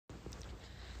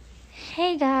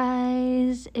Hey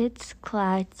guys, it's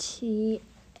Klachi,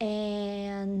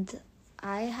 and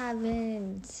I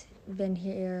haven't been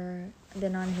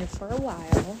on here for a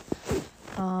while.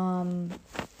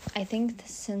 I think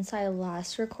since I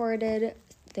last recorded,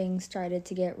 things started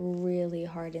to get really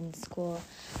hard in school.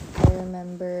 I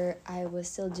remember I was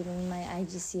still doing my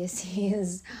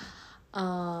IGCSEs.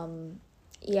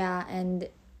 Yeah, and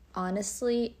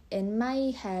honestly, in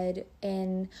my head,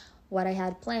 in what I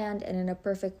had planned, and in a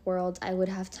perfect world, I would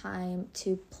have time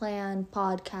to plan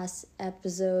podcast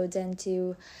episodes and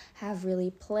to have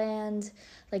really planned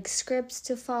like scripts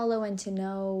to follow and to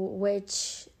know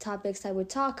which topics I would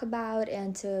talk about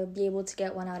and to be able to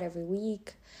get one out every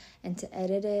week and to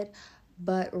edit it.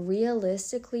 But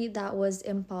realistically, that was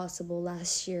impossible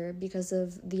last year because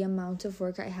of the amount of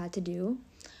work I had to do.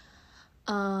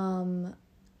 And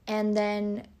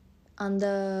then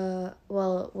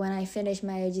when I finished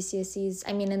my GCSEs,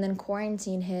 and then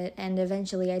quarantine hit, and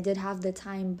eventually I did have the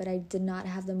time, but I did not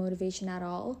have the motivation at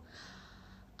all.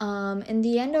 In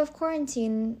the end of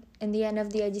quarantine, in the end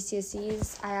of the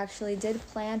IGCSEs, I actually did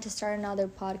plan to start another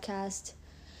podcast,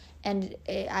 and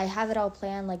I have it all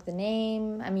planned, like the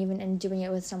name. I'm even doing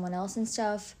it with someone else and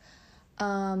stuff.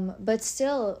 But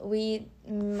still,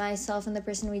 myself and the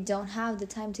person, we don't have the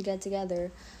time to get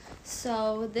together.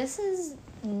 So this is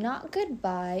not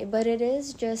goodbye, but it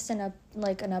is just an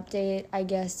update, I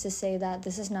guess, to say that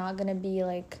this is not gonna be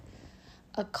like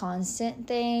a constant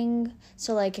thing.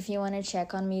 So like if you want to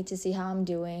check on me to see how I'm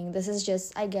doing, this is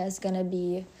just, I guess, gonna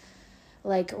be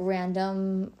like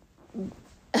random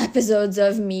episodes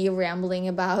of me rambling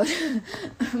about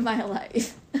my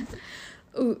life.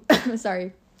 Ooh,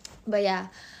 sorry. But yeah,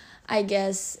 I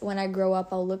guess when I grow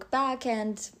up, I'll look back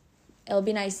and it'll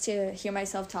be nice to hear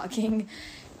myself talking.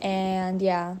 And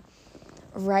yeah,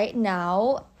 right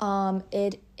now,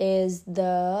 it is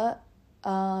the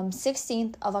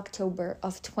 16th of October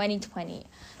of 2020.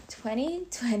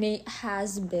 2020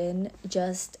 has been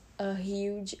just a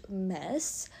huge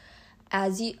mess.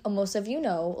 As most of you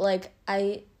know,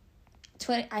 I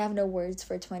have no words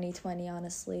for 2020,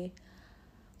 honestly.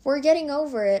 We're getting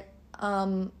over it.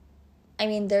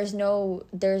 There's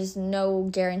no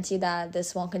guarantee that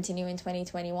this won't continue in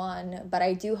 2021, but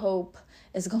I do hope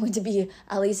it's going to be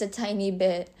at least a tiny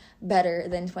bit better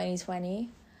than 2020.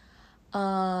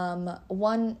 A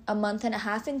month and a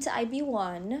half into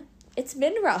IB1, it's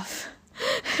been rough.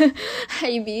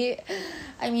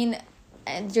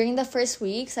 During the first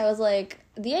weeks, I was like,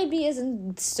 the IB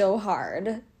isn't so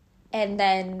hard, and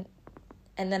then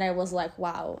I was like,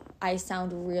 wow, I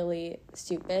sound really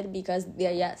stupid because, the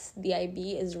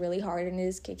IB is really hard and it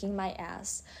is kicking my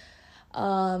ass.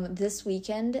 This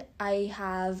weekend, I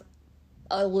have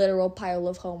a literal pile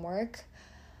of homework.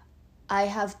 I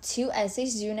have 2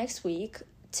 essays due next week,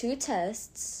 2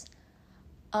 tests.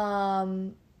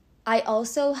 I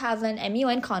also have an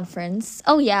MUN conference.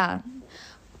 Oh, yeah.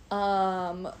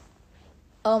 Oh,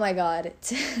 my God.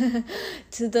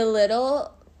 To the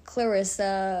little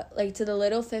Clarissa, to the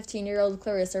little 15-year-old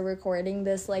Clarissa recording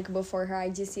this before her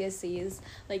IGCSEs,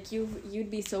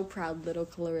 you'd be so proud, little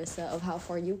Clarissa, of how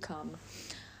far you come.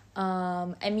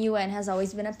 MUN has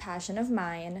always been a passion of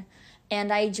mine,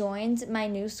 and I joined my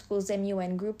new school's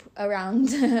MUN group around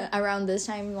this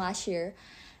time last year,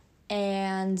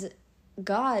 and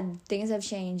God, things have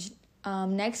changed.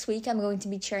 Next week I'm going to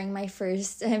be chairing my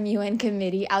first MUN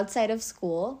committee outside of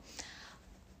school,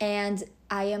 and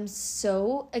I am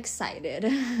so excited.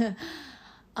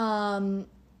 The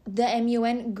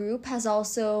MUN group has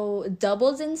also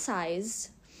doubled in size.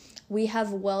 We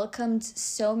have welcomed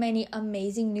so many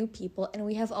amazing new people, and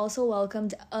we have also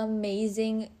welcomed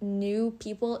amazing new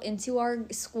people into our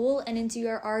school and into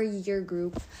our year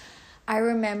group. I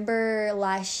remember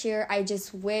last year, I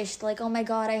just wished, oh my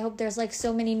God, I hope there's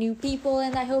so many new people,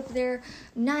 and I hope they're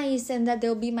nice and that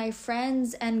they'll be my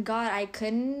friends. And God, I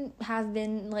couldn't have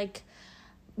been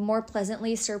more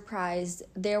pleasantly surprised.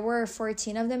 There were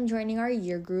 14 of them joining our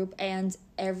year group, and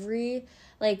every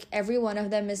one of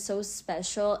them is so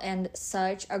special and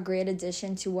such a great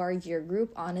addition to our year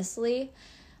group, honestly.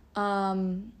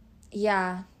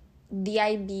 Yeah, the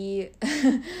IB,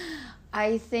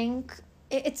 I think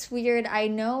it's weird. I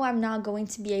know I'm not going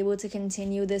to be able to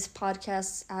continue this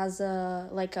podcast as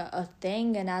a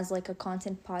thing and as a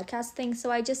content podcast thing, so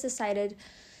I just decided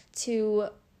to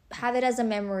have it as a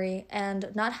memory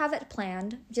and not have it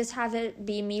planned, just have it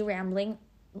be me rambling,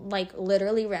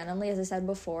 literally randomly, as I said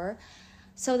before,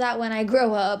 so that when I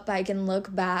grow up, I can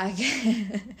look back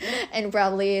and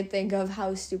probably think of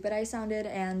how stupid I sounded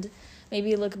and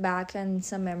maybe look back on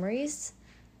some memories.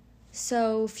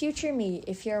 So future me,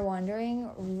 if you're wondering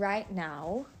right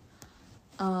now,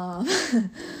 Um,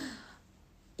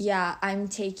 yeah, I'm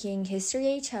taking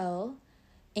History HL,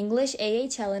 English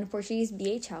AHL, and Portuguese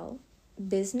BHL,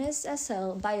 Business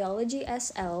SL, Biology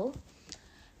SL,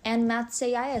 and Maths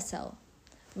AISL.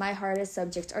 My hardest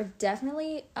subjects are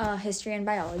definitely history and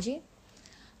biology,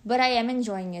 but I am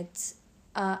enjoying it.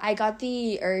 I got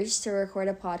the urge to record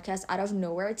a podcast out of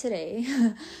nowhere today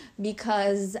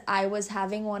because I was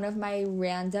having one of my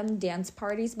random dance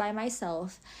parties by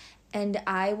myself, and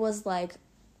I was like,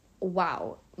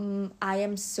 wow, I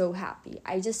am so happy.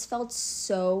 I just felt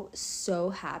so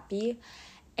happy.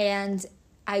 And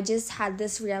I just had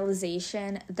this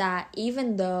realization that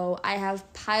even though I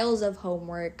have piles of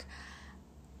homework,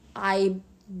 I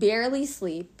barely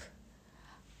sleep.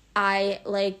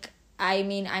 I'm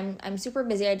super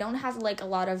busy. I don't have like a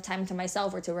lot of time to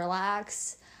myself or to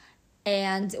relax.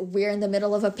 And we're in the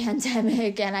middle of a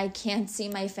pandemic and I can't see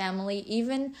my family.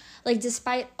 Even like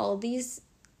despite all these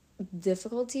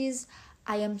difficulties,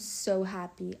 I am so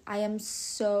happy. I am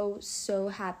so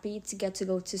happy to get to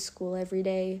go to school every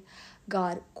day.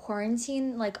 God,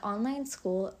 quarantine, like online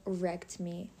school wrecked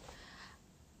me.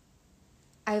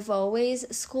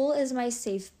 School is my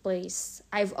safe place.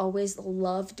 I've always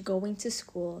loved going to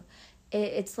school.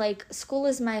 It's like school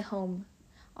is my home,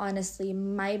 honestly.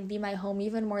 Might be my home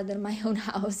even more than my own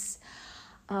house.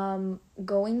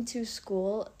 Going to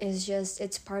school is just,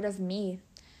 it's part of me.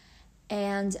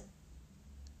 And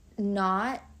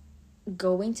not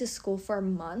going to school for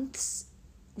months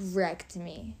wrecked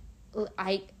me.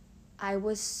 I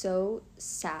was so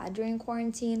sad during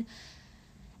quarantine.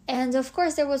 And of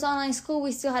course, there was online school.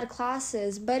 We still had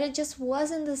classes, but it just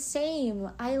wasn't the same.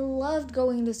 I loved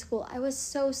going to school. I was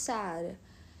so sad.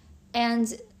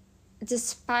 And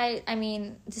despite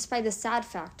the sad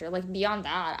factor, like beyond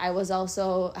that, I was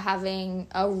also having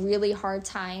a really hard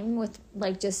time with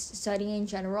like just studying in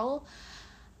general.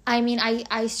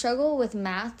 I struggle with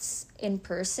maths in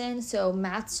person, so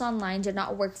maths online did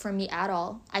not work for me at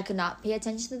all. I could not pay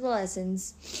attention to the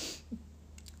lessons.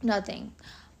 Nothing.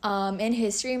 In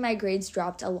history, my grades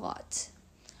dropped a lot.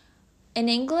 In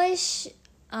English,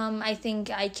 I think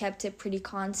I kept it pretty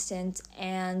constant,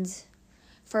 and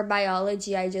for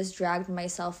biology, I just dragged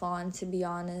myself on, to be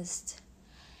honest.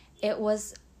 It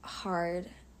was hard.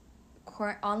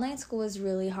 Online school was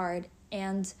really hard,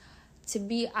 and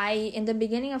in the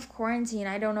beginning of quarantine,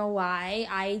 I don't know why,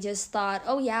 I just thought,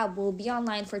 oh yeah, we'll be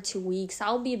online for 2 weeks.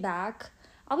 I'll be back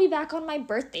on my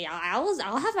birthday.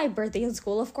 I'll have my birthday in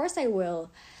school. Of course I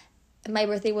will. My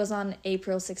birthday was on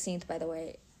April 16th, by the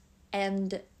way.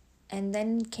 And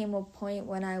then came a point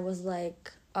when I was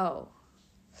like, oh,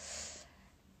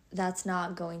 that's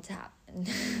not going to happen.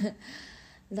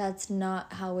 That's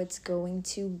not how it's going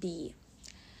to be.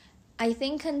 I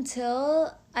think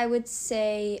until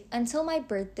my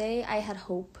birthday, I had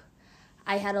hope.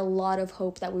 I had a lot of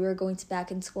hope that we were going to back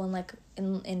in school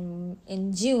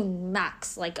in June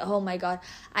max. Like, oh my God.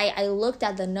 I looked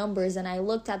at the numbers and I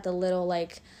looked at the little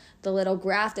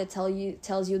graph that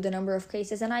tells you the number of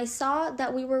cases, and I saw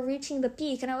that we were reaching the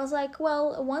peak, and I was like,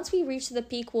 well, once we reach the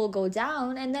peak, we'll go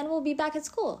down and then we'll be back at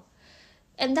school.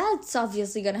 And that's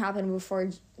obviously going to happen before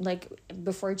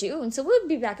June. So we'll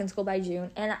be back in school by June.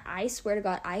 And I swear to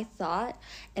God, I thought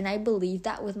and I believed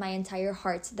that with my entire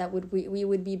heart that we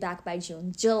would be back by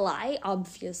June. July,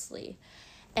 obviously.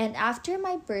 And after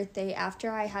my birthday, after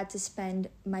I had to spend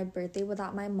my birthday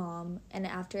without my mom, and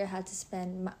after I had to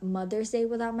spend Mother's Day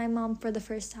without my mom for the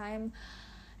first time,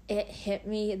 it hit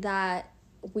me that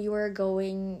we were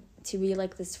going to be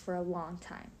like this for a long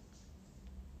time.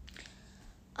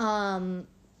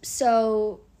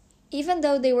 So even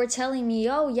though they were telling me,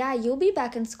 oh yeah, you'll be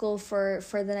back in school for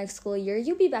the next school year,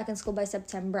 you'll be back in school by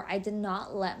September, I did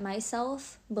not let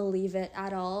myself believe it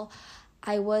at all.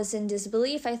 I was in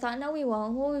disbelief. I thought, no, we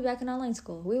won't. We'll be back in online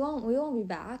school. We won't be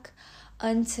back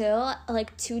until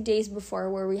like 2 days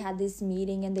before, where we had this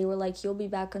meeting and they were like, you'll be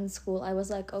back in school. I was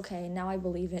like, okay, now I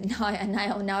believe it. Now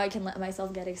I can let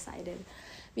myself get excited,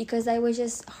 because I was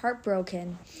just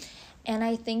heartbroken. And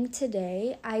I think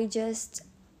today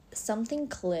something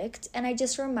clicked, and I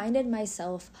just reminded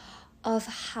myself of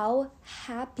how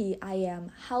happy I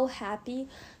am, how happy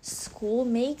school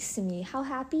makes me, how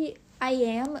happy I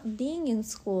am being in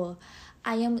school.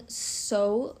 I am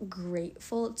so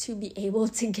grateful to be able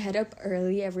to get up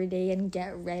early every day and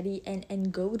get ready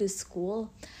and go to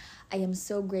school. I am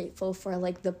so grateful for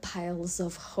like the piles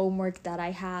of homework that I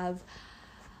have.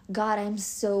 God, I'm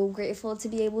so grateful to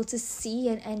be able to see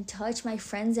and touch my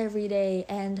friends every day,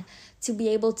 and to be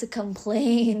able to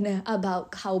complain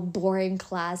about how boring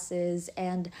class is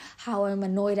and how I'm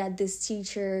annoyed at this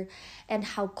teacher and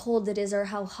how cold it is or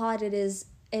how hot it is.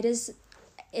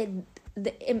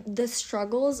 the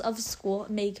struggles of school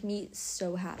make me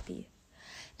so happy.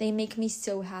 They make me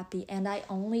so happy, and I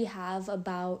only have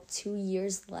about 2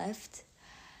 years left.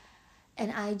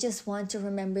 And I just want to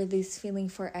remember this feeling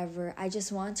forever. I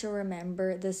just want to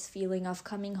remember this feeling of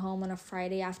coming home on a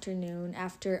Friday afternoon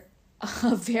after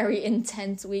a very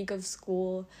intense week of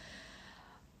school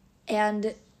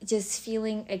and just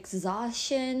feeling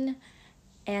exhaustion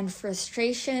and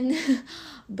frustration,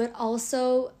 but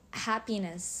also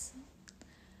happiness.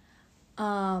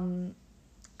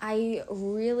 I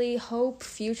really hope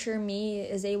future me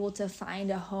is able to find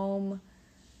a home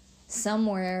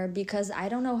somewhere, because I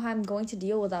don't know how I'm going to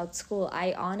deal without school.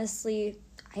 I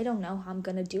don't know how I'm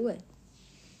gonna do it.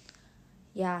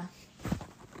 Yeah.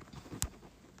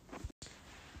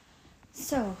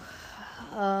 So,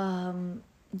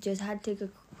 just had to take a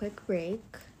quick break.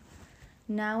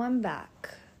 Now I'm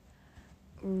back.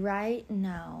 Right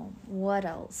now, what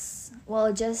else?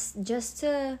 Well, just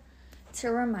to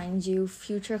remind you,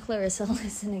 future Clarissa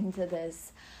listening to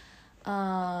this,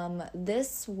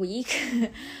 this week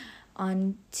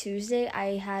on Tuesday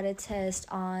I had a test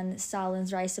on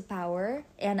Stalin's Rise to Power,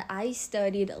 and I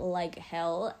studied like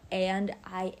hell, and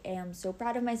I am so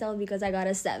proud of myself because I got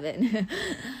a 7.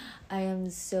 I am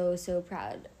so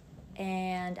proud,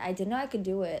 and I didn't know I could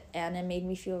do it, and it made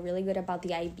me feel really good about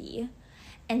the IB.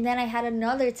 And then I had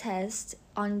another test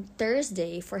on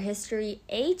Thursday for History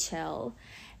HL,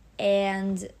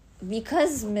 and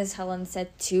because Miss Helen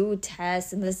said 2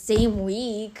 tests in the same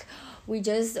week,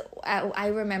 I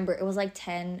remember it was like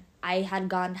 10. I had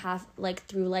gone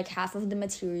through half of the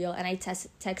material, and I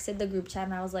texted the group chat,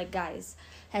 and I was like, guys,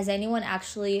 has anyone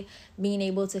actually been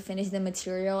able to finish the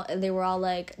material? And they were all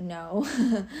like, no.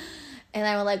 And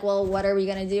I was like, well, what are we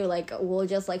gonna do? Like, we'll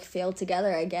just fail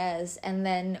together, I guess. And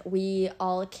then we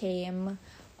all came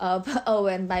up. Oh,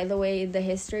 and by the way, the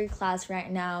history class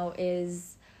right now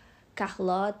is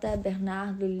Carlota,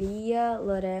 Bernardo, Lia,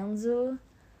 Lorenzo,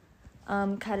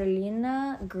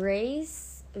 Carolina,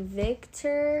 Grace,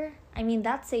 Victor. I mean,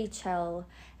 that's HL.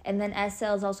 And then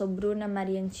SL is also Bruna,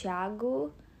 Maria, and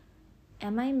Thiago.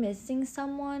 Am I missing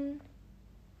someone?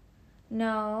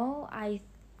 No, I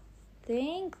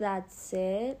think that's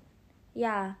it.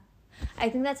 Yeah, I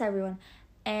think that's everyone.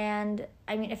 And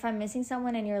I mean, if I'm missing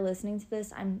someone and you're listening to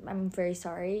this, I'm very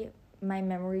sorry. My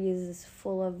memory is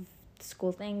full of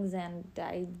school things, and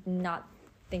I'm not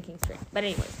thinking straight. But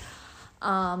anyways,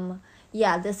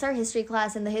 yeah, this is our history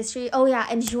class, and the history. Oh yeah,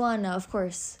 and Joanna, of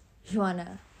course,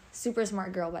 Joanna, super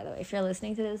smart girl, by the way. If you're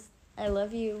listening to this, I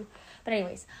love you. But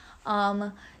anyways,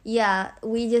 yeah,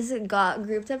 we just got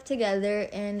grouped up together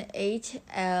in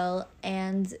HL,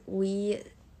 and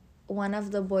one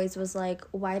of the boys was like,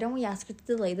 why don't we ask her to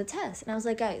delay the test? And I was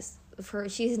like, guys,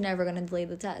 she's never gonna delay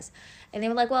the test. And they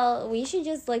were like, well, we should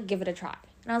just give it a try.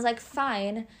 And I was like,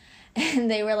 fine.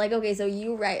 And they were like, okay, so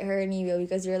you write her an email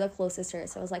because you're the closest to her.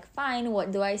 So I was like, fine,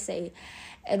 what do I say?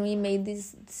 And we made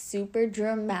this super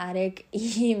dramatic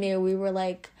email. We were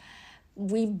like,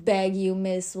 we beg you,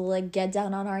 miss, we'll get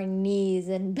down on our knees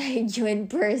and beg you in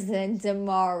person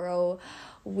tomorrow.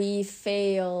 We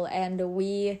fail, and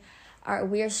we're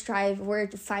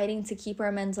fighting to keep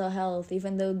our mental health,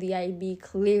 even though the IB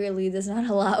clearly does not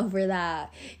allow for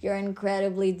that. You're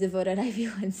incredibly devoted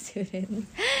IB1 students.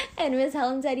 And Miss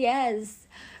Helen said yes.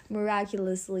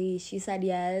 Miraculously, she said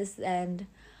yes, and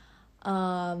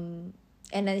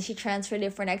then she transferred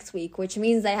it for next week, which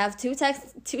means I have two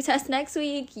tests next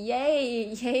week.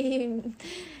 Yay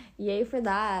for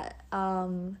that.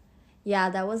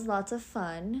 Yeah, that was lots of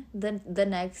fun.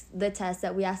 The test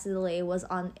that we asked to delay was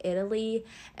on Italy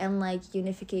and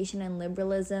unification and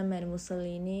liberalism and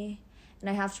Mussolini, and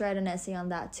I have to write an essay on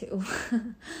that too.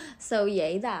 So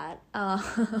yay that.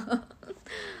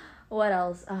 What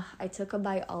else? I took a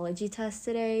biology test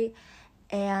today,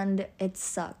 and it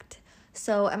sucked.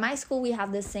 So at my school, we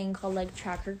have this thing called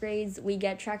tracker grades. We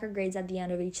get tracker grades at the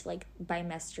end of each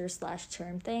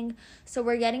bimester/term thing. So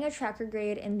we're getting a tracker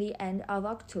grade in the end of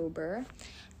October.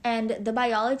 And the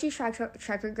biology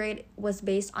tracker grade was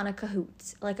based on a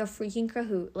Kahoot, a freaking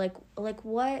Kahoot.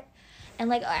 What?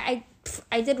 And I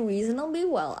did reasonably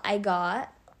well. I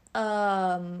got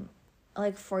 14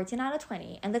 out of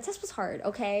 20, and the test was hard.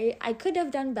 Okay, I could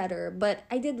have done better, but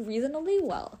I did reasonably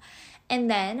well. And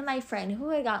then my friend who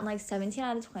had gotten 17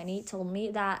 out of 20 told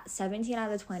me that 17 out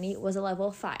of 20 was a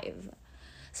level 5.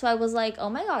 So I was like, oh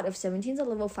my god, if 17 is a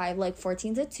level 5,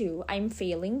 14 is a 2, I'm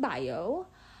failing bio.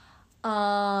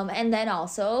 And then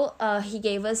also he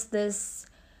gave us this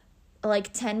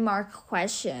 10-mark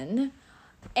question,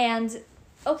 and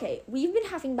okay, we've been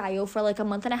having bio for like a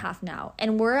month and a half now,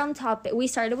 and we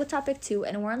started with topic 2,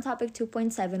 and we're on topic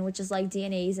 2.7, which is like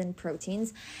DNAs and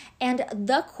proteins. And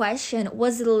the question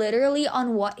was literally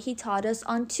on what he taught us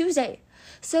on Tuesday.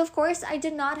 So of course I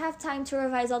did not have time to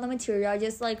revise all the material. I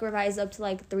just like revised up to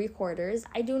like 3/4.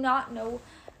 I do not know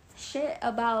shit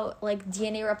about like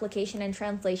DNA replication and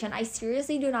translation. I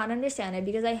seriously do not understand it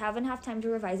because I haven't had time to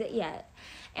revise it yet.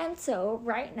 And so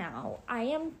right now I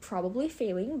am probably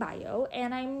failing bio,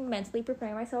 and I'm mentally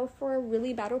preparing myself for a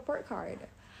really bad report card.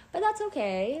 But that's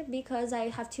okay because I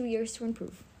have 2 years to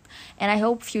improve. And I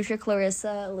hope future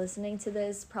Clarissa listening to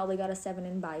this probably got a 7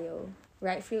 in bio.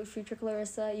 Right, future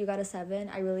Clarissa, you got a 7?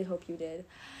 I really hope you did.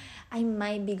 I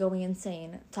might be going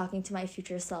insane talking to my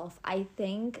future self. I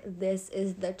think this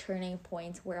is the turning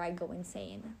point where I go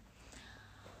insane.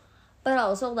 But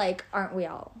also, like, aren't we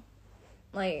all?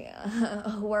 Like,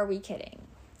 who are we kidding?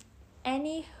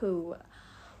 Anywho,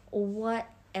 what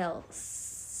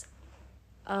else?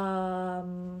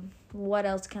 What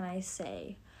else can I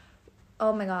say?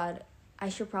 Oh my god, I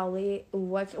should probably...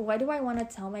 What do I want to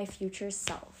tell my future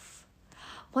self?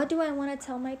 What do I want to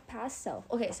tell my past self?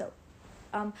 Okay, so...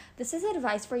 this is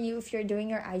advice for you if you're doing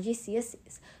your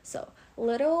IGCSEs. So,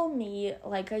 little me,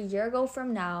 like a year ago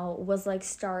from now, was like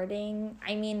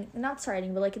not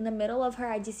starting, but like in the middle of her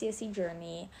IGCSE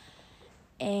journey.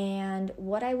 And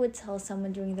what I would tell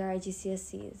someone doing their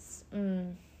IGCSEs,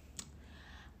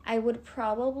 I would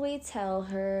probably tell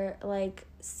her, like,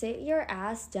 sit your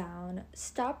ass down,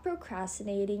 stop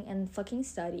procrastinating, and fucking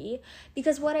study.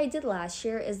 Because what I did last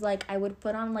year is, like, I would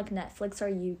put on, like, Netflix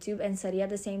or YouTube and study at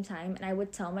the same time, and I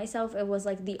would tell myself it was,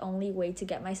 like, the only way to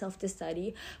get myself to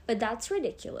study. But that's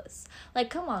ridiculous. Like,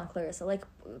 come on, Clarissa. Like,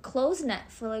 close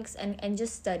Netflix and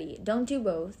just study. Don't do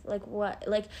both. Like, what?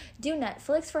 Like, do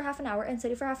Netflix for half an hour and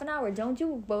study for half an hour. Don't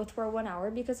do both for 1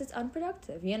 hour because it's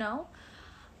unproductive, you know?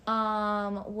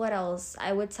 What else?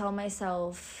 I would tell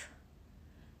myself,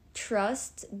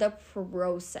 trust the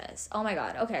process. Oh my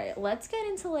god. Okay, let's get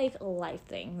into like life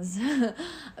things.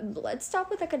 Let's stop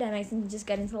with academics and just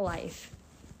get into life.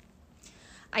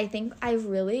 I think I've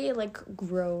really like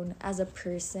grown as a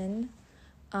person.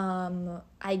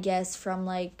 I guess from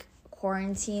like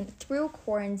through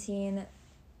quarantine,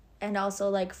 and also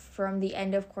like from the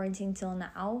end of quarantine till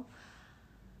now.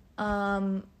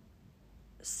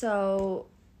 So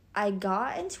I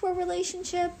got into a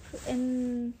relationship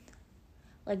in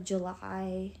like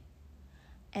July,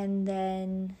 and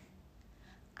then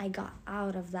I got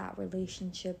out of that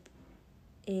relationship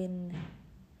in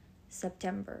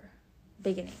September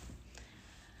beginning.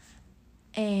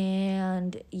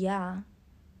 And yeah,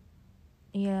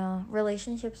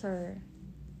 relationships are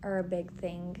a big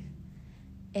thing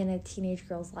in a teenage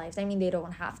girl's life. I mean, they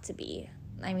don't have to be.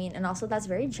 I mean, and also that's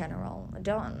very general.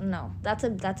 That's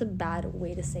a bad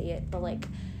way to say it, but like,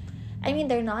 I mean,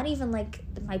 they're not even like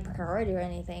my priority or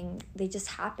anything. They just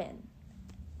happen.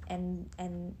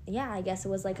 And yeah, I guess it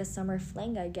was like a summer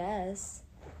fling, I guess.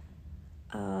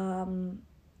 And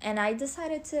I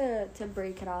decided to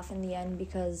break it off in the end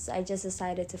because I just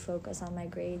decided to focus on my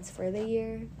grades for the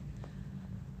year.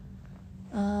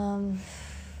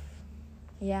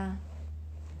 Yeah.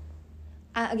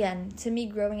 Again, to me,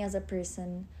 growing as a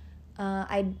person,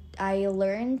 I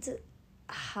learned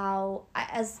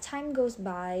as time goes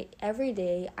by, every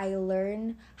day I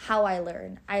learn how I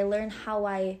learn. I learn how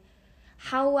I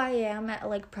am at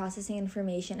like processing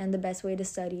information and the best way to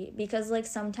study, because like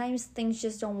sometimes things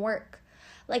just don't work.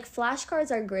 Like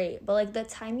flashcards are great, but like the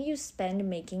time you spend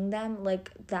making them,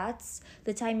 like that's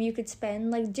the time you could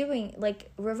spend like doing like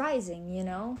revising, you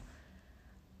know?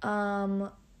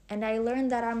 And I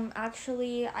learned that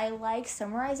I like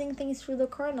summarizing things through the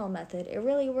Cornell method. It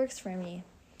really works for me.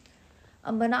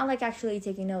 But not like actually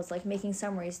taking notes, like making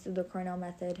summaries through the Cornell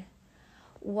method.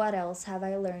 What else have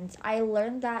I learned? I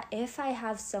learned that if I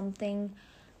have something,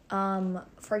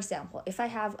 for example, if I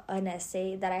have an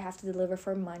essay that I have to deliver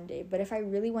for Monday, but if I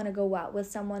really want to go out with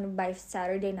someone by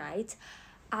Saturday night,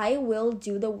 I will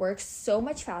do the work so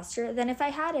much faster than if I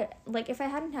hadn't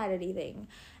had anything.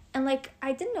 And, like,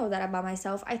 I didn't know that about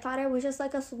myself. I thought I was just,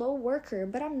 like, a slow worker,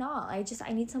 but I'm not. I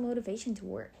need some motivation to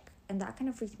work. And that kind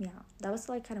of freaked me out. That was,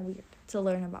 like, kind of weird to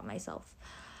learn about myself.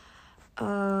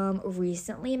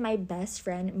 Recently, my best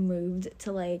friend moved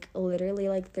to, like, literally,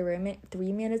 like,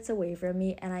 3 minutes away from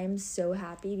me. And I am so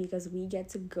happy because we get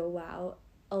to go out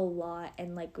a lot.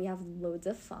 And, like, we have loads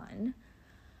of fun.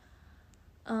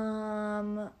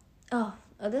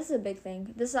 This is a big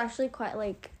thing. This is actually quite,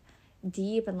 like,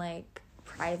 deep and, like,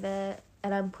 private,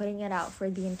 and I'm putting it out for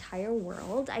the entire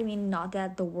world. I mean, not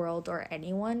that the world or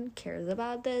anyone cares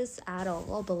about this at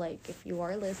all, but like if you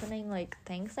are listening, like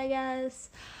thanks, I guess.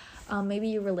 Maybe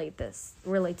you relate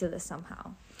to this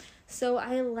somehow. So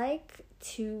I like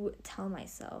to tell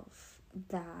myself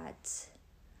that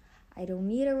I don't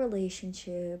need a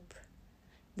relationship,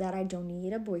 that I don't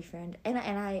need a boyfriend, and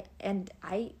I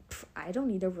don't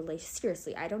need a relationship.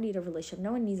 Seriously, I don't need a relationship.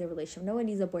 No one needs a relationship. No one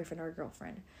needs a boyfriend or a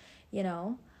girlfriend, you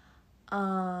know.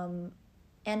 And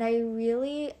I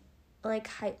really like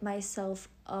hype myself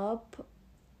up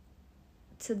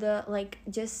to the like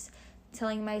just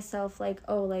telling myself like,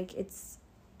 oh, like it's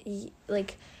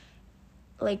like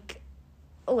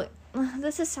oh,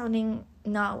 this is sounding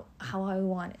not how I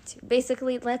want it to.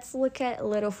 Basically, let's look at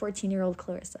little 14-year-old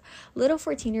Clarissa. Little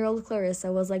 14-year-old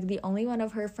Clarissa was like the only one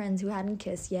of her friends who hadn't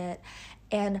kissed yet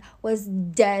and was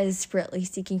desperately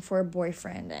seeking for a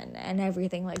boyfriend and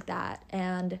everything like that.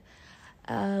 And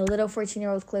little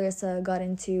 14-year-old Clarissa got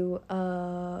into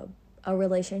a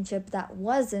relationship that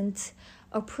wasn't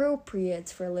appropriate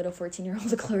for little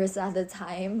 14-year-old Clarissa at the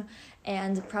time,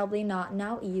 and probably not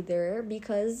now either,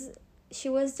 because she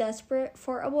was desperate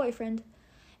for a boyfriend,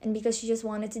 and because she just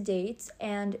wanted to date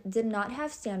and did not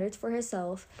have standards for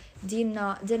herself, did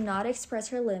not express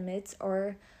her limits,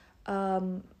 or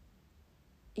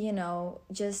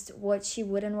just what she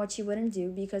would and what she wouldn't do,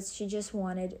 because she just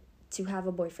wanted to have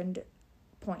a boyfriend.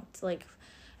 Point. Like,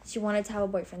 she wanted to have a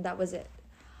boyfriend. That was it.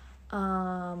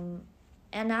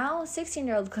 And now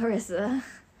 16-year-old Clarissa,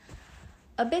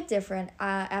 a bit different.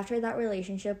 After that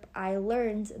relationship, I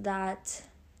learned that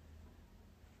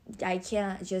I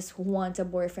can't just want a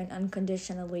boyfriend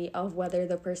unconditionally of whether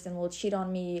the person will cheat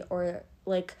on me or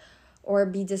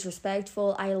be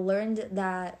disrespectful. I learned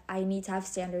that I need to have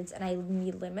standards and I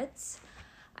need limits.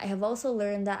 I have also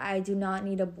learned that I do not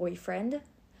need a boyfriend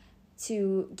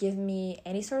to give me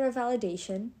any sort of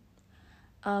validation.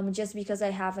 Just because I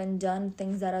haven't done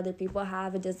things that other people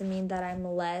have, it doesn't mean that I'm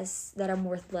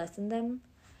worth less than them.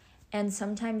 And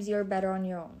sometimes you're better on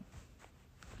your own.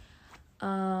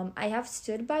 I have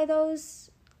stood by those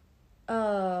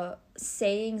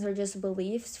sayings or just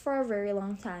beliefs for a very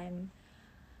long time.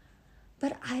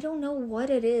 But I don't know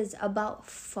what it is about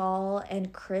fall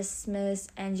and Christmas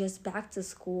and just back to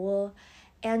school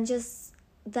and just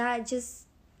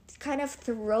kind of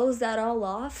throws that all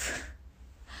off.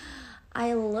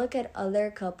 I look at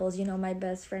other couples, my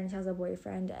best friend has a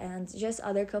boyfriend, and just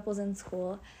other couples in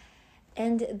school,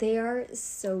 and they are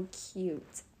so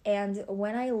cute. And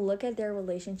when I look at their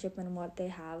relationship and what they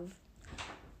have,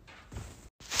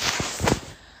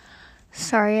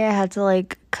 sorry, I had to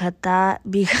cut that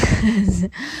because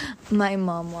my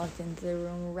mom walked into the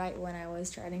room right when I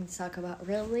was trying to talk about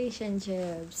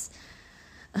relationships.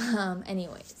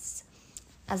 Anyways,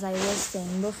 as I was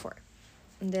saying before,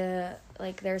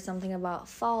 there's something about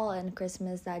fall and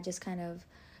Christmas that just kind of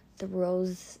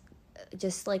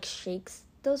shakes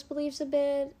those beliefs a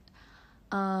bit.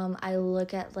 I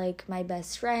look at my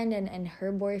best friend and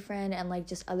her boyfriend and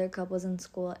just other couples in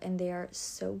school, and they are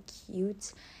so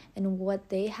cute, and what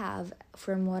they have,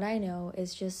 from what I know,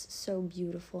 is just so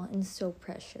beautiful and so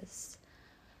precious.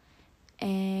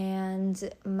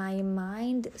 And my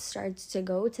mind starts to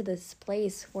go to this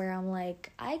place where I'm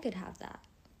like, I could have that.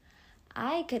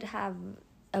 I could have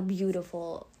a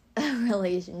beautiful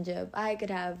relationship. I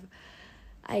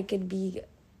could be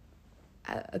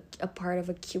a part of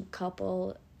a cute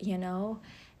couple,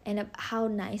 and how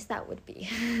nice that would be.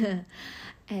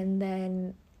 And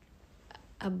then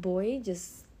a boy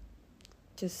just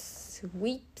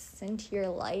sweeps into your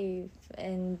life,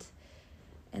 and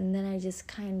then I just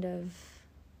kind of,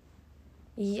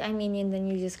 and then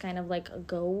you just kind of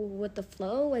go with the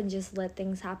flow and just let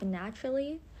things happen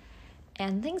naturally.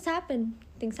 And things happen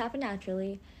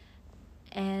naturally,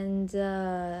 and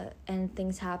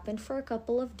things happen for a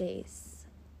couple of days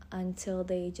until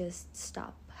they just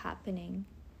stop happening.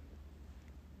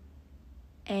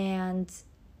 And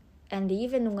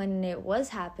even when it was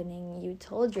happening, you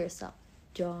told yourself,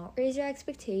 don't raise your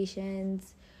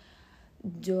expectations,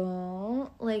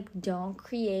 don't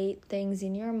create things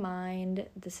in your mind.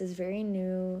 This is very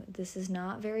new. This is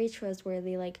not very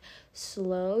trustworthy.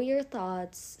 Slow your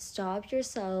thoughts, stop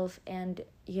yourself, and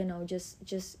just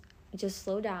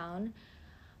slow down.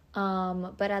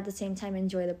 But at the same time,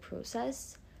 enjoy the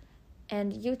process.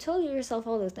 And you told yourself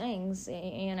all those things.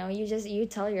 You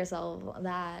tell yourself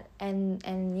that, and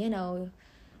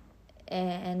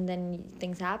then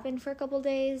things happen for a couple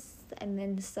days, and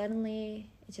then suddenly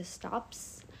it just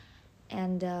stops,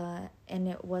 and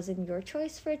it wasn't your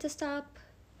choice for it to stop,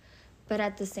 but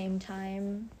at the same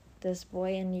time, this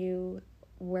boy and you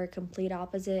were complete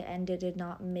opposite, and it did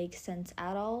not make sense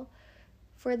at all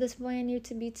for this boy and you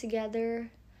to be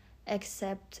together,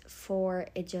 except for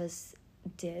it just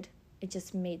did. It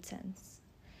just made sense.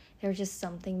 There was just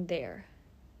something there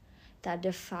that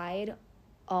defied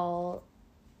all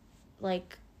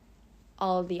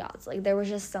of the odds. Like, there was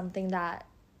just something that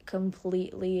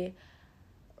completely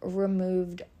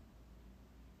removed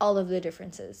all of the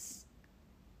differences.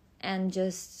 And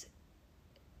just,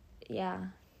 yeah.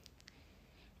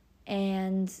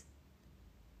 And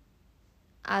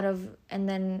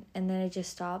then it just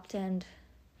stopped, and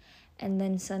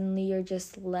then suddenly you're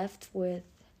just left with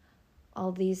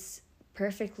all these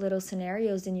perfect little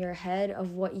scenarios in your head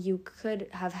of what you could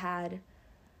have had,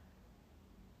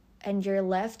 and you're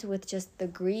left with just the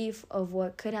grief of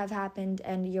what could have happened,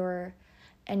 and you're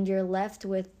left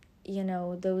with, you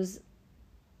know, those,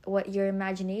 what your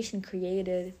imagination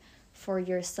created for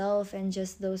yourself, and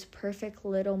just those perfect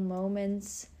little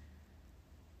moments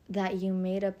that you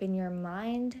made up in your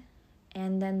mind.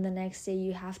 And then the next day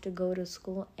you have to go to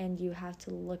school and you have to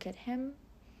look at him,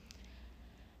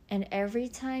 and every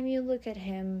time you look at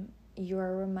him, you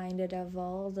are reminded of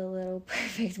all the little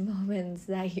perfect moments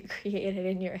that you created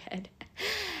in your head.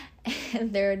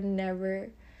 And they're never,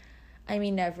 we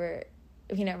never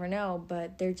know,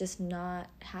 but they're just not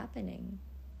happening.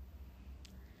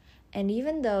 And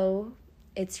even though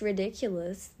it's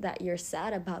ridiculous that you're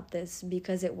sad about this,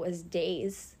 because it was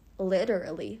days,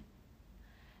 literally,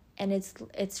 and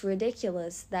it's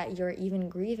ridiculous that you're even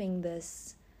grieving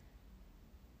this,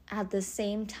 at the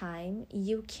same time,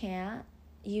 you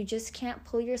just can't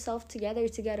pull yourself together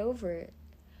to get over it,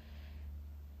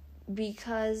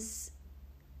 because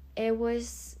it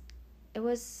was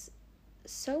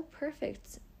so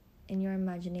perfect in your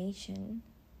imagination,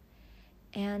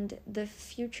 and the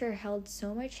future held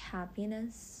so much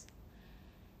happiness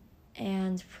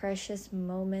and precious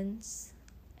moments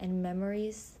and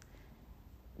memories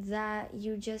that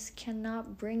you just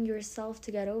cannot bring yourself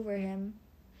to get over him.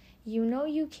 You know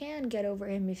you can get over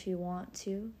him if you want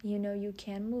to. You know you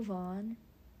can move on.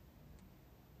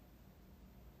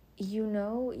 You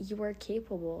know you are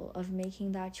capable of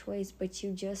making that choice, but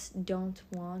you just don't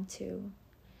want to.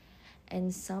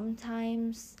 And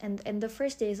sometimes, and the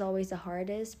first day is always the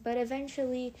hardest, but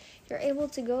eventually you're able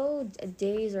to go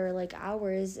days or like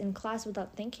hours in class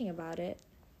without thinking about it.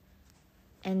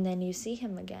 And then you see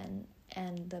him again,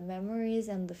 and the memories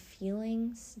and the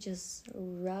feelings just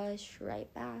rush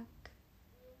right back.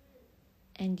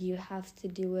 And you have to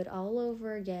do it all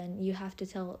over again. You have to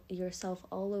tell yourself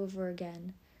all over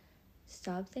again,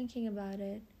 stop thinking about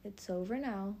it. It's over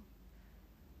now.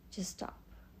 Just stop.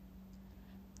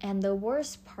 And the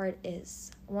worst part is,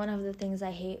 one of the things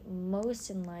I hate most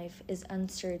in life is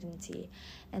uncertainty.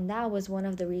 And that was one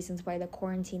of the reasons why the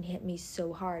quarantine hit me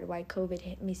so hard, why COVID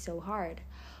hit me so hard,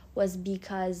 was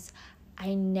because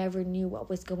I never knew what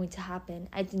was going to happen.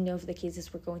 I didn't know if the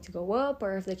cases were going to go up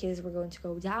or if the cases were going to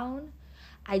go down.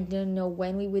 I didn't know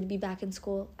when we would be back in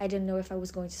school. I didn't know if I was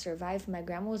going to survive, if my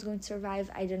grandma was going to survive.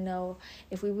 I didn't know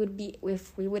if we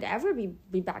would ever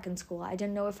be back in school. I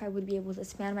didn't know if I would be able to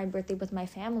spend my birthday with my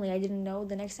family. I didn't know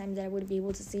the next time that I would be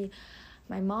able to see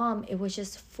my mom. It was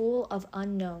just full of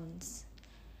unknowns.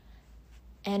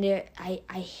 And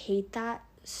I hate that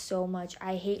so much.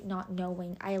 I hate not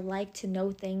knowing. I like to know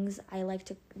things. I like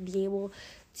to be able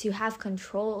to have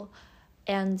control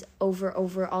and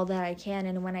over all that I can.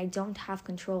 And when I don't have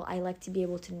control, I like to be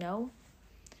able to know.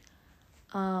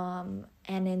 And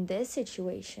in this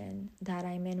situation that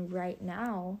I'm in right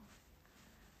now,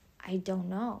 I don't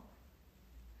know.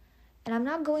 And I'm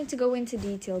not going to go into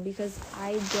detail because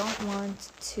I don't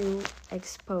want to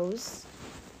expose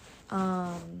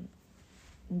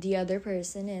the other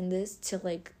person in this to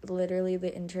like literally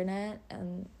the internet,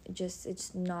 and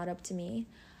it's not up to me.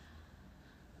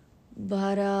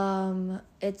 But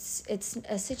it's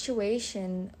a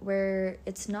situation where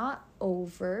it's not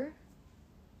over.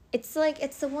 It's like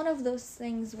it's one of those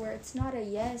things where it's not a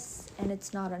yes and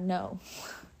it's not a no.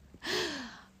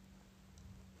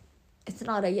 It's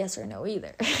not a yes or no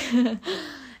either.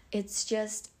 It's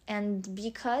just, and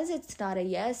because it's not a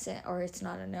yes or it's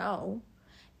not a no,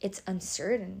 it's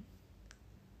uncertain.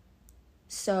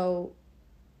 So,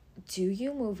 do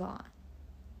you move on?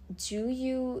 Do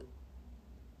you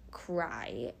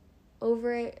cry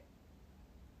over it?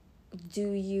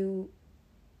 Do you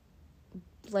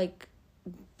like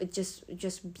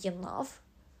just be in love?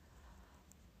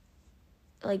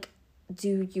 Like,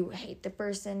 do you hate the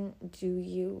person? Do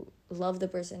you love the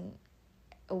person?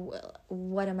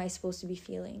 What am I supposed to be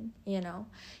feeling? You know,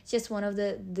 it's just one of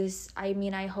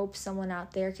I hope someone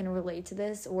out there can relate to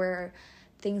this, where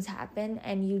things happen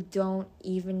and you don't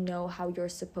even know how you're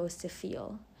supposed to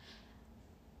feel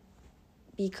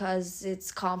because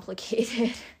it's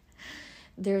complicated.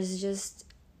 There's just,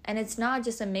 and it's not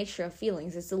just a mixture of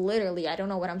feelings. It's literally, I don't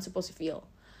know what I'm supposed to feel.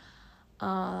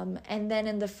 And then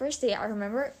in the first day, I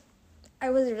remember I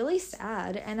was really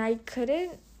sad and I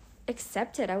couldn't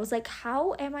accept it. I was like,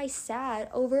 how am I sad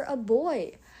over a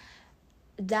boy?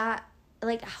 That,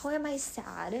 like, how am I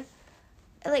sad?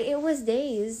 Like, it was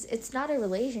days. It's not a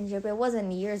relationship. It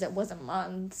wasn't years. It wasn't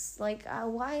months. Like,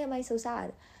 why am I so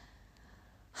sad?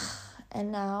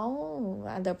 And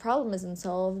now the problem isn't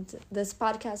solved. This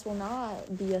podcast will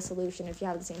not be a solution if you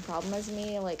have the same problem as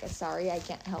me. Like, sorry, I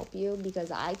can't help you because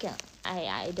I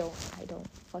don't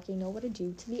fucking know what to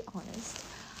do, to be honest.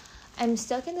 I'm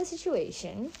stuck in the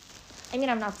situation. I mean,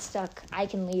 I'm not stuck. I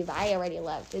can leave. I already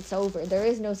left. It's over. There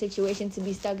is no situation to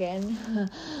be stuck in.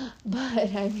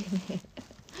 But I mean,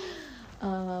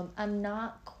 I'm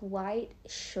not quite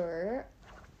sure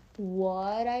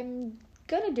what I'm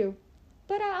gonna do.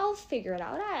 But I'll figure it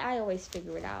out. I always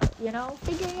figure it out, you know?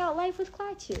 Figuring out life with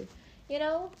Klaatu, you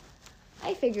know?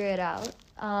 I figure it out.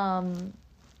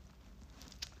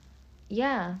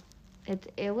 Yeah.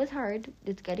 It was hard.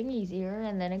 It's getting easier,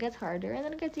 and then it gets harder, and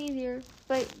then it gets easier.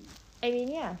 But, I mean,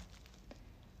 yeah.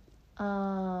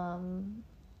 I'll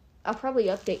probably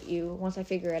update you once I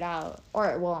figure it out.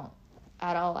 Or it won't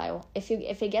at all. If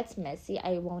it gets messy,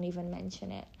 I won't even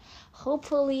mention it.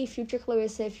 Hopefully, future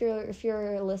Clarissa, if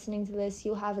you're listening to this,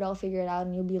 you'll have it all figured out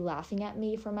and you'll be laughing at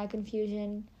me for my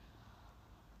confusion.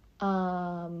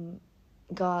 God,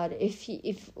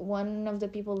 if one of the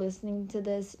people listening to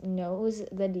this knows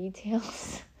the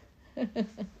details, you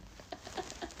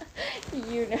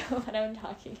know what I'm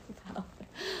talking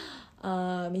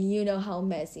about. You know how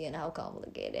messy and how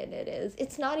complicated it is.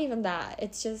 It's not even that.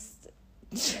 It's just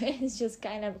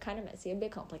kind of messy, a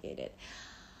bit complicated.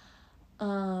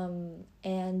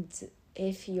 And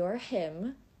if you're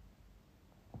him,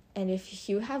 and if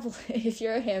you're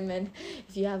him, and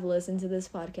if you have listened to this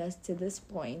podcast to this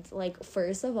point, like,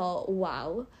 first of all,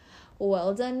 wow,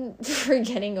 well done for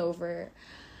getting over,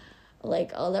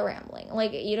 like, all the rambling.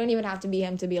 Like, you don't even have to be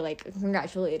him to be, like,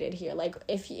 congratulated here. Like,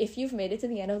 if you've made it to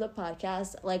the end of the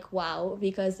podcast, like, wow,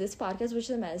 because this podcast was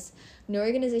a mess, no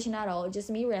organization at all,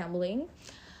 just me rambling.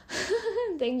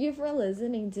 Thank you for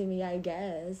listening to me, I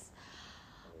guess.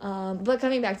 But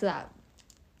coming back to that,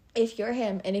 if you're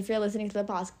him and if you're listening to the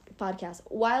podcast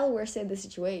while we're in this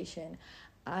situation,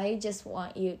 I just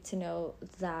want you to know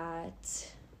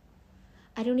that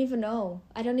I don't even know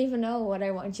what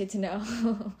I want you to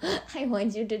know. I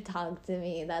want you to talk to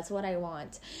me. That's what I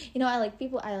want. You know, I like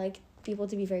people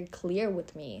to be very clear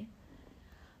with me.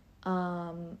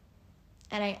 And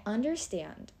I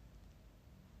understand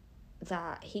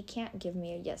that he can't give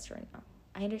me a yes or a no.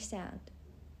 I understand.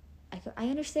 I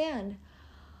understand,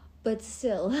 but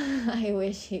still, I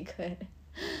wish he could.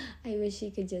 I wish he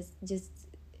could just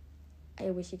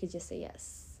say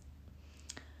yes.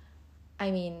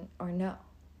 I mean, or no,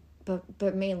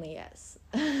 but mainly yes.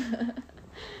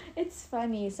 It's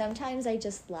funny. Sometimes I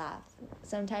just laugh.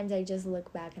 Sometimes I just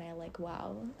look back and I'm like,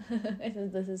 wow,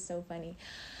 this is so funny.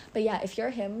 But yeah, if you're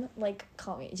him, like,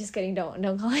 call me. Just kidding.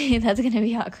 Don't call me. That's gonna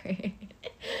be awkward.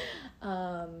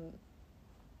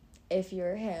 If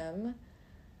you're him,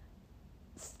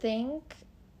 think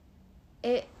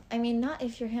it. I mean, not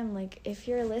if you're him. Like, if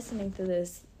you're listening to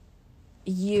this,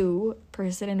 you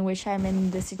person in which I'm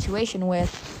in this situation with,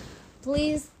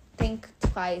 please think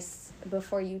twice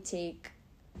before you take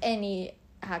any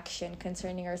action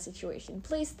concerning our situation.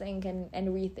 Please think and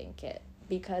rethink it,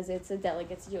 because it's a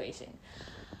delicate situation.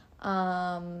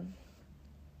 I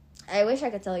wish I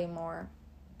could tell you more,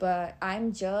 but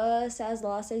I'm just as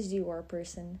lost as you are,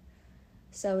 person.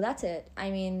 So that's it. I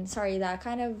mean, sorry, that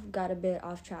kind of got a bit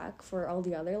off track for all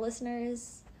the other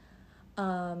listeners.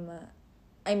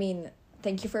 I mean,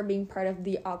 thank you for being part of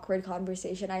the awkward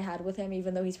conversation I had with him,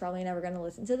 even though he's probably never going to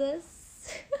listen to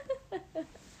this.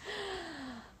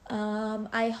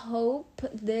 I hope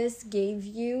this gave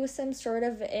you some sort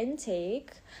of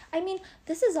intake. I mean,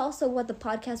 this is also what the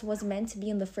podcast was meant to be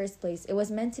in the first place. It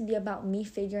was meant to be about me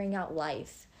figuring out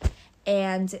life.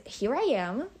 And here I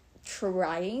am,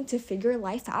 trying to figure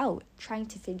life out, trying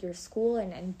to figure school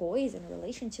and boys and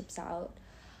relationships out.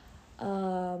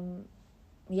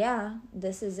 Yeah,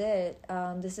 this is it.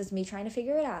 This is me trying to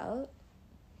figure it out.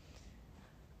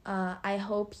 I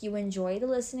hope you enjoyed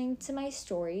listening to my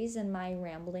stories and my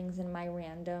ramblings and my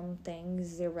random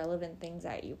things, irrelevant things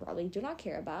that you probably do not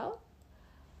care about.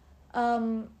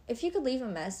 If you could leave a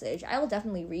message, I will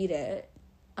definitely read it.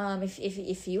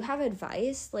 If you have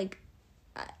advice, like,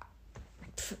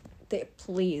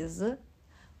 please,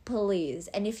 Please.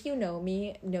 And if you know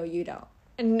me, no, you don't.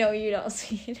 No, you don't.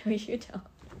 No, you don't.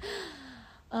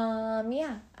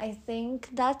 Yeah, I think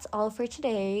that's all for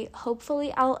today.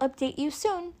 Hopefully I'll update you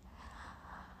soon.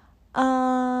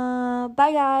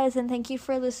 Bye guys, and thank you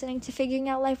for listening to Figuring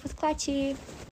Out Life with Klachi.